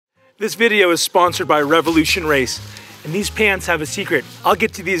This video is sponsored by RevolutionRace, and these pants have a secret. I'll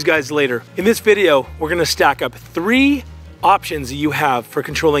get to these guys later. In this video, we're gonna stack up 3 options that you have for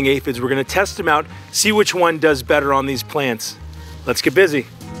controlling aphids. We're gonna test them out, see which one does better on these plants. Let's get busy.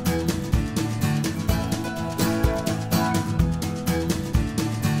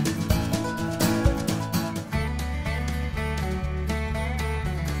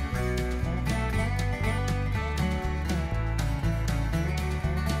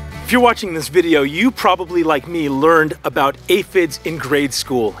 If you're watching this video, you probably, like me, learned about aphids in grade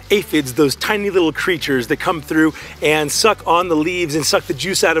school. Aphids, those tiny little creatures that come through and suck on the leaves and suck the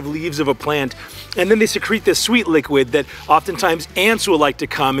juice out of leaves of a plant. And then they secrete this sweet liquid that oftentimes ants will like to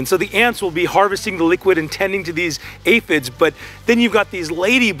come. And so the ants will be harvesting the liquid and tending to these aphids. But then you've got these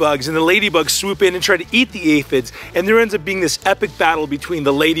ladybugs, and the ladybugs swoop in and try to eat the aphids. And there ends up being this epic battle between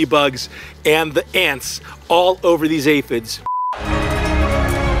the ladybugs and the ants all over these aphids.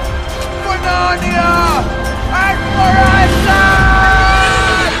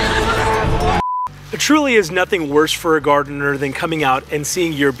 It truly is nothing worse for a gardener than coming out and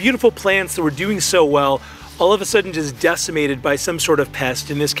seeing your beautiful plants that were doing so well all of a sudden just decimated by some sort of pest,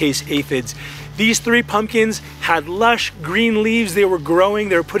 in this case aphids. These 3 pumpkins had lush green leaves. They were growing,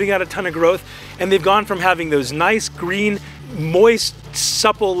 they were putting out a ton of growth, and they've gone from having those nice green, moist,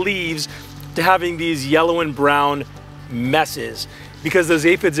 supple leaves to having these yellow and brown messes, because those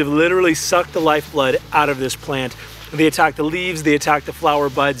aphids have literally sucked the lifeblood out of this plant. They attack the leaves, they attack the flower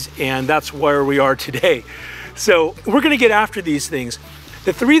buds, and that's where we are today. So we're gonna get after these things.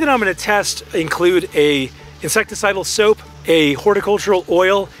 The 3 that I'm gonna test include a insecticidal soap, a horticultural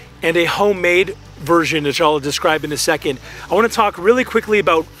oil, and a homemade version, which I'll describe in a second. I wanna talk really quickly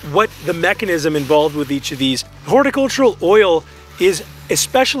about what the mechanism involved with each of these. Horticultural oil is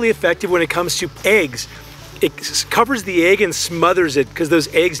especially effective when it comes to eggs. It covers the egg and smothers it because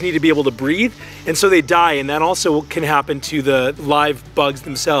those eggs need to be able to breathe, and so they die, and that also can happen to the live bugs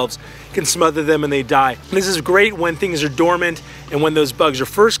themselves. It can smother them and they die. This is great when things are dormant and when those bugs are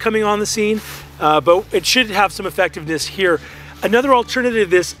first coming on the scene, but it should have some effectiveness here. Another alternative to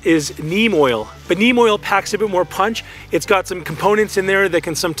this is neem oil, but neem oil packs a bit more punch. It's got some components in there that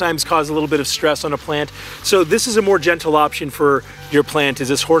can sometimes cause a little bit of stress on a plant. So this is a more gentle option for your plant, is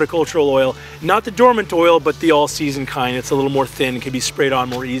this horticultural oil. Not the dormant oil, but the all-season kind. It's a little more thin, can be sprayed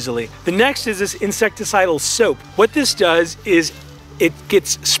on more easily. The next is this insecticidal soap. What this does is it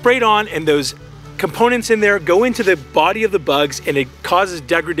gets sprayed on, and those components in there go into the body of the bugs, and it causes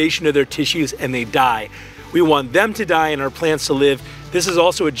degradation of their tissues and they die. We want them to die and our plants to live. This is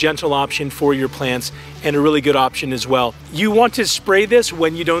also a gentle option for your plants and a really good option as well. You want to spray this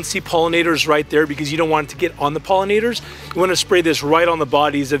when you don't see pollinators right there, because you don't want it to get on the pollinators. You want to spray this right on the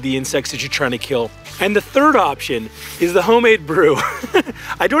bodies of the insects that you're trying to kill. And the third option is the homemade brew.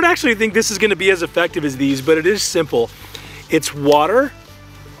 I don't actually think this is going to be as effective as these, but it is simple. It's water,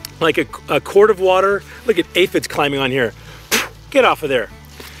 like a quart of water. Look at aphids climbing on here. Get off of there.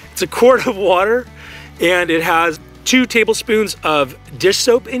 It's a quart of water, and it has 2 tablespoons of dish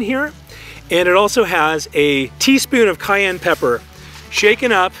soap in here, and it also has a teaspoon of cayenne pepper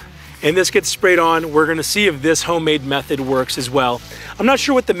shaken up, and this gets sprayed on. We're gonna see if this homemade method works as well. I'm not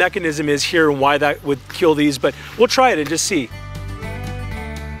sure what the mechanism is here and why that would kill these, but we'll try it and just see.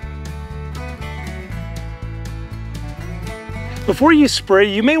 Before you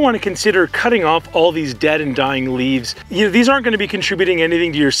spray, you may want to consider cutting off all these dead and dying leaves. These aren't going to be contributing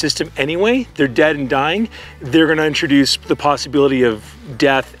anything to your system anyway. They're dead and dying. They're going to introduce the possibility of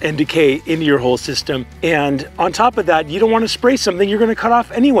death and decay into your whole system. And on top of that, you don't want to spray something you're going to cut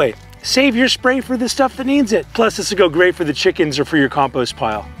off anyway. Save your spray for the stuff that needs it. Plus, this will go great for the chickens or for your compost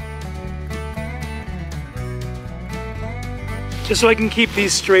pile. Just so I can keep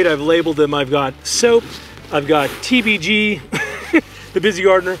these straight, I've labeled them. I've got soap, I've got TBG, the Busy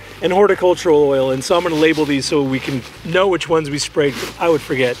Gardener, and horticultural oil. And so I'm gonna label these so we can know which ones we sprayed. I would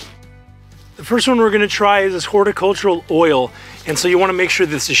forget. The first one we're gonna try is this horticultural oil. And so you wanna make sure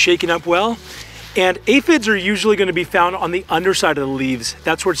this is shaken up well. And aphids are usually gonna be found on the underside of the leaves.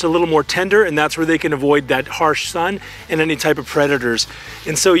 That's where it's a little more tender, and that's where they can avoid that harsh sun and any type of predators.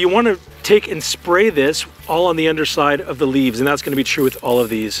 And so you wanna take and spray this all on the underside of the leaves, and that's gonna be true with all of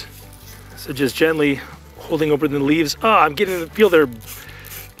these. So just gently holding over the leaves. I'm getting to feel their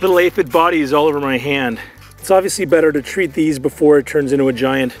little aphid bodies all over my hand. It's obviously better to treat these before it turns into a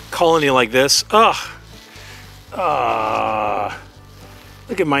giant colony like this. Look at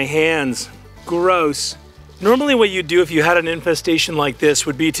my hands. Gross. Normally what you'd do if you had an infestation like this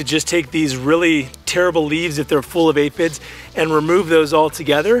would be to just take these really terrible leaves if they're full of aphids and remove those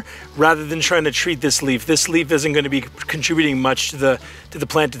altogether rather than trying to treat this leaf. This leaf isn't going to be contributing much to the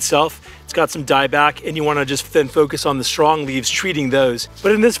plant itself. It's got some dieback and you want to just then focus on the strong leaves, treating those.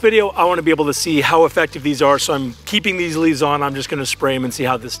 But in this video, I want to be able to see how effective these are, so I'm keeping these leaves on. I'm just going to spray them and see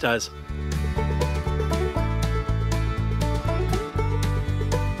how this does.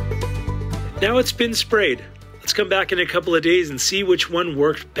 Now it's been sprayed. Let's come back in a couple of days and see which one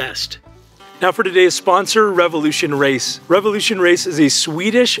worked best. Now for today's sponsor, RevolutionRace. RevolutionRace is a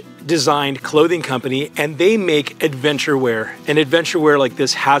Swedish designed clothing company and they make adventure wear. And adventure wear like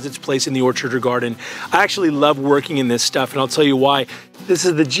this has its place in the orchard or garden. I actually love working in this stuff and I'll tell you why. This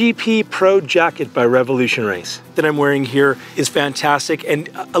is the GP Pro jacket by RevolutionRace that I'm wearing here. Is fantastic and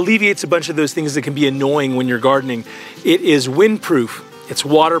alleviates a bunch of those things that can be annoying when you're gardening. It is windproof, it's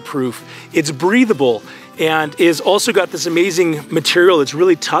waterproof, it's breathable, and is also got this amazing material. It's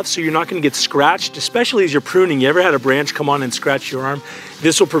really tough, so you're not going to get scratched, especially as you're pruning. You ever had a branch come on and scratch your arm?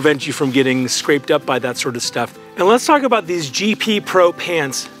 This will prevent you from getting scraped up by that sort of stuff. And let's talk about these GP Pro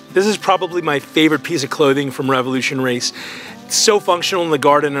pants. This is probably my favorite piece of clothing from RevolutionRace. It's so functional in the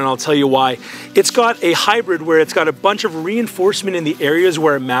garden, and I'll tell you why. It's got a hybrid where it's got a bunch of reinforcement in the areas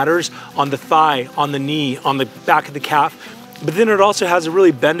where it matters, on the thigh, on the knee, on the back of the calf. But then it also has a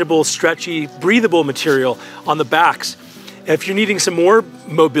really bendable, stretchy, breathable material on the backs. If you're needing some more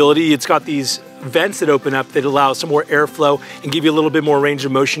mobility, it's got these vents that open up that allow some more airflow and give you a little bit more range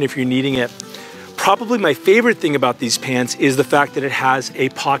of motion if you're needing it. Probably my favorite thing about these pants is the fact that it has a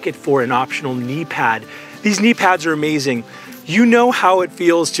pocket for an optional knee pad. These knee pads are amazing. You know how it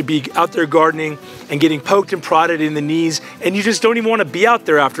feels to be out there gardening and getting poked and prodded in the knees, and you just don't even want to be out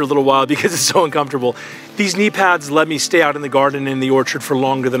there after a little while because it's so uncomfortable. These knee pads let me stay out in the garden and in the orchard for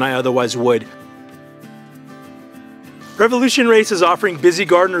longer than I otherwise would. RevolutionRace is offering Busy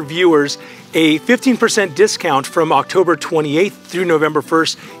Gardener viewers a 15% discount from October 28th through November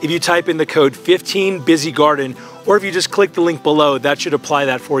 1st if you type in the code 15BusyGarden, or if you just click the link below, that should apply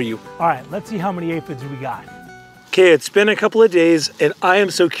that for you. All right, let's see how many aphids we got. Okay, it's been a couple of days and I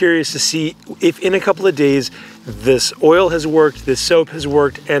am so curious to see if in a couple of days this oil has worked, this soap has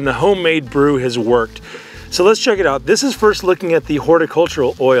worked, and the homemade brew has worked. So let's check it out. This is first looking at the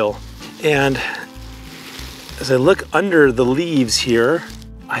horticultural oil. And as I look under the leaves here,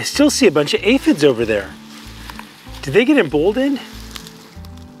 I still see a bunch of aphids over there. Did they get emboldened?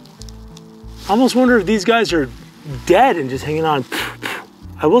 I almost wonder if these guys are dead and just hanging on.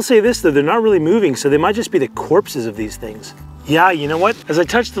 I will say this though, they're not really moving, so they might just be the corpses of these things. Yeah, you know what? As I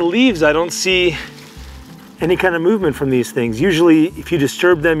touch the leaves, I don't see any kind of movement from these things. Usually, if you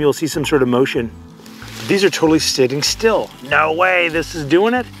disturb them, you'll see some sort of motion. But these are totally sitting still. No way, this is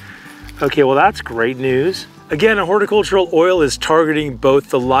doing it? Okay, well that's great news. Again, a horticultural oil is targeting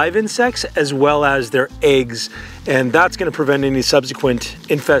both the live insects as well as their eggs, and that's gonna prevent any subsequent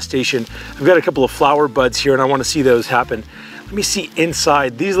infestation. I've got a couple of flower buds here and I wanna see those happen. Let me see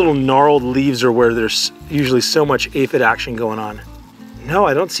inside. These little gnarled leaves are where there's usually so much aphid action going on. No,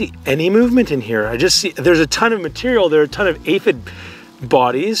 I don't see any movement in here. I just see there's a ton of material. There are a ton of aphid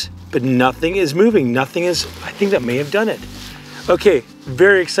bodies, but nothing is moving. Nothing is, I think that may have done it. Okay,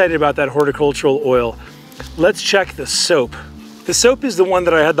 very excited about that horticultural oil. Let's check the soap. The soap is the one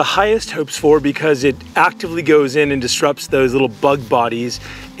that I had the highest hopes for because it actively goes in and disrupts those little bug bodies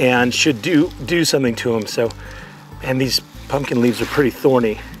and should do something to them. So, and these pumpkin leaves are pretty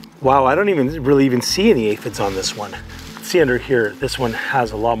thorny. Wow, I don't really even see any aphids on this one. Let's see under here, this one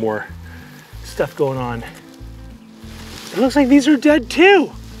has a lot more stuff going on. It looks like these are dead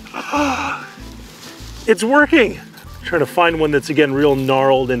too. It's working. I'm trying to find one that's again real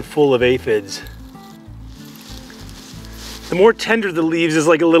gnarled and full of aphids. The more tender the leaves is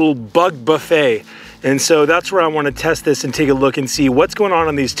like a little bug buffet. And so that's where I want to test this and take a look and see what's going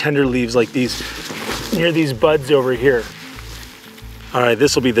on these tender leaves like these, near these buds over here. All right,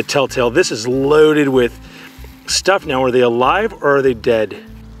 this will be the telltale. This is loaded with stuff now. Are they alive or are they dead?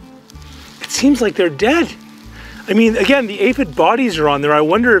 It seems like they're dead. I mean, again, the aphid bodies are on there. I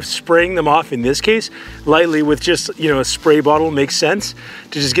wonder if spraying them off in this case, lightly with just, you know, a spray bottle makes sense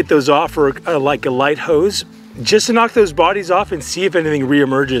to just get those off, or like a light hose, just to knock those bodies off and see if anything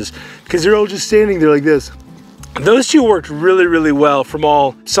reemerges, because they're all just standing there like this. Those two worked really, really well from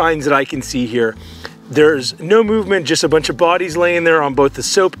all signs that I can see here. There's no movement, just a bunch of bodies laying there on both the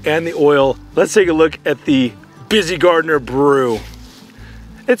soap and the oil. Let's take a look at the Busy Gardener brew.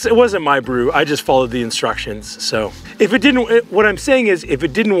 It wasn't my brew, I just followed the instructions. So if it didn't, what I'm saying is if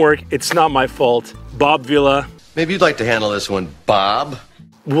it didn't work, it's not my fault. Bob Villa. Maybe you'd like to handle this one, Bob.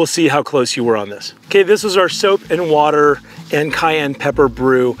 we'll see how close you were on this. Okay, this is our soap and water and cayenne pepper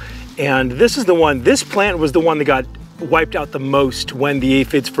brew. And this is the one, this plant was the one that got wiped out the most when the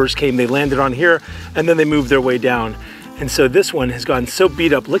aphids first came. They landed on here and then they moved their way down. And so this one has gotten so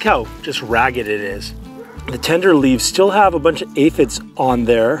beat up. Look how just ragged it is. The tender leaves still have a bunch of aphids on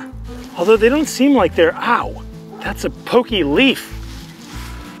there, although they don't seem like they're, ow, that's a pokey leaf.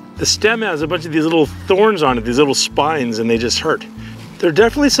 The stem has a bunch of these little thorns on it, these little spines, and they just hurt. There are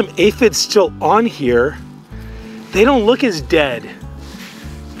definitely some aphids still on here. They don't look as dead.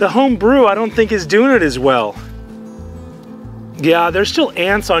 The home brew, I don't think, is doing it as well. Yeah, there's still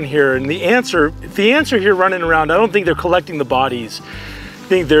ants on here, and the ants are here running around. I don't think they're collecting the bodies. I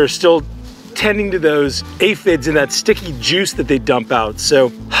think they're still tending to those aphids and that sticky juice that they dump out.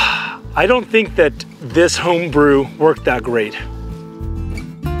 So I don't think that this home brew worked that great.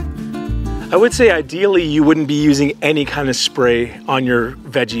 I would say ideally you wouldn't be using any kind of spray on your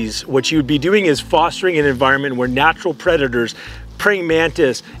veggies. What you would be doing is fostering an environment where natural predators, praying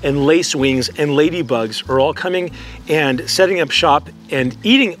mantis and lacewings and ladybugs are all coming and setting up shop and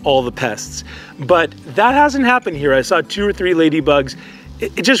eating all the pests. But that hasn't happened here. I saw 2 or 3 ladybugs.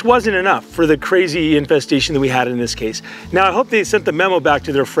 It just wasn't enough for the crazy infestation that we had in this case. Now, I hope they sent the memo back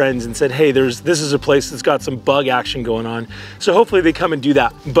to their friends and said, hey, this is a place that's got some bug action going on. So hopefully they come and do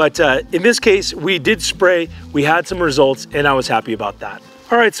that. But in this case, we did spray, we had some results, and I was happy about that.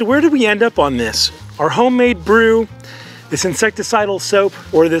 All right, so where did we end up on this? Our homemade brew, this insecticidal soap,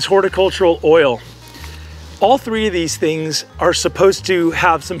 or this horticultural oil? All 3 of these things are supposed to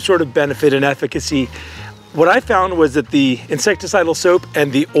have some sort of benefit and efficacy. What I found was that the insecticidal soap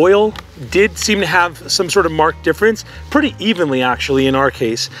and the oil did seem to have some sort of marked difference, pretty evenly actually in our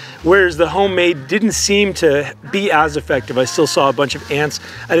case, whereas the homemade didn't seem to be as effective. I still saw a bunch of ants.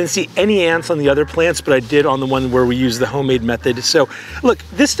 I didn't see any ants on the other plants, but I did on the one where we used the homemade method. So look,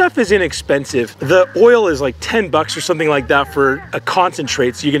 this stuff is inexpensive. The oil is like 10 bucks or something like that for a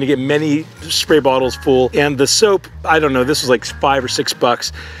concentrate, so you're gonna get many spray bottles full. And the soap, I don't know, this was like 5 or 6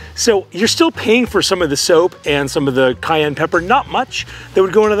 bucks. So you're still paying for some of the soap and some of the cayenne pepper, not much that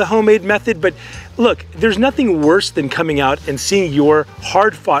would go into the homemade method, but look, there's nothing worse than coming out and seeing your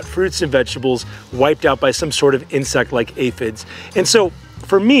hard-fought fruits and vegetables wiped out by some sort of insect like aphids. And so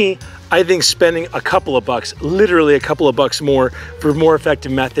for me, I think spending a couple of bucks, literally a couple of bucks more for more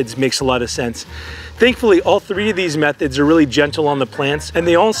effective methods makes a lot of sense. Thankfully, all 3 of these methods are really gentle on the plants, and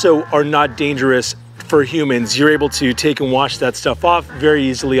they also are not dangerous for humans. You're able to take and wash that stuff off very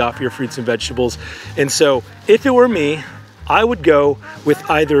easily off your fruits and vegetables. And so if it were me, I would go with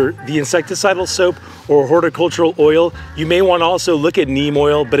either the insecticidal soap or horticultural oil. You may want to also look at neem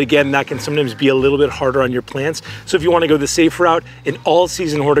oil, but again, that can sometimes be a little bit harder on your plants. So if you want to go the safe route, an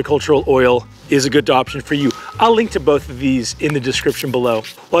all-season horticultural oil is a good option for you. I'll link to both of these in the description below.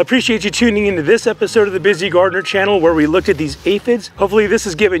 Well, I appreciate you tuning into this episode of the Busy Gardener channel where we looked at these aphids. Hopefully this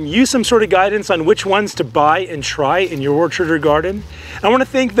has given you some sort of guidance on which ones to buy and try in your orchard or garden. I want to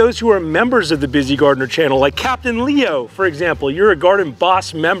thank those who are members of the Busy Gardener channel, like Captain Leo, for example. You're a Garden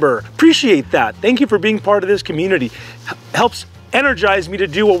Boss member. Appreciate that. Thank you for being part of this community. Helps energize me to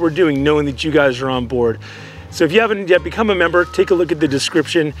do what we're doing, knowing that you guys are on board. So if you haven't yet become a member, take a look at the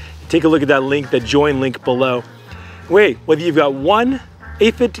description, take a look at that link, that join link below. Wait, whether you've got 1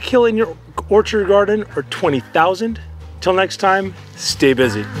 aphid to kill in your orchard garden or 20,000, till next time, stay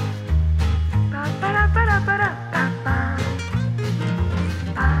busy.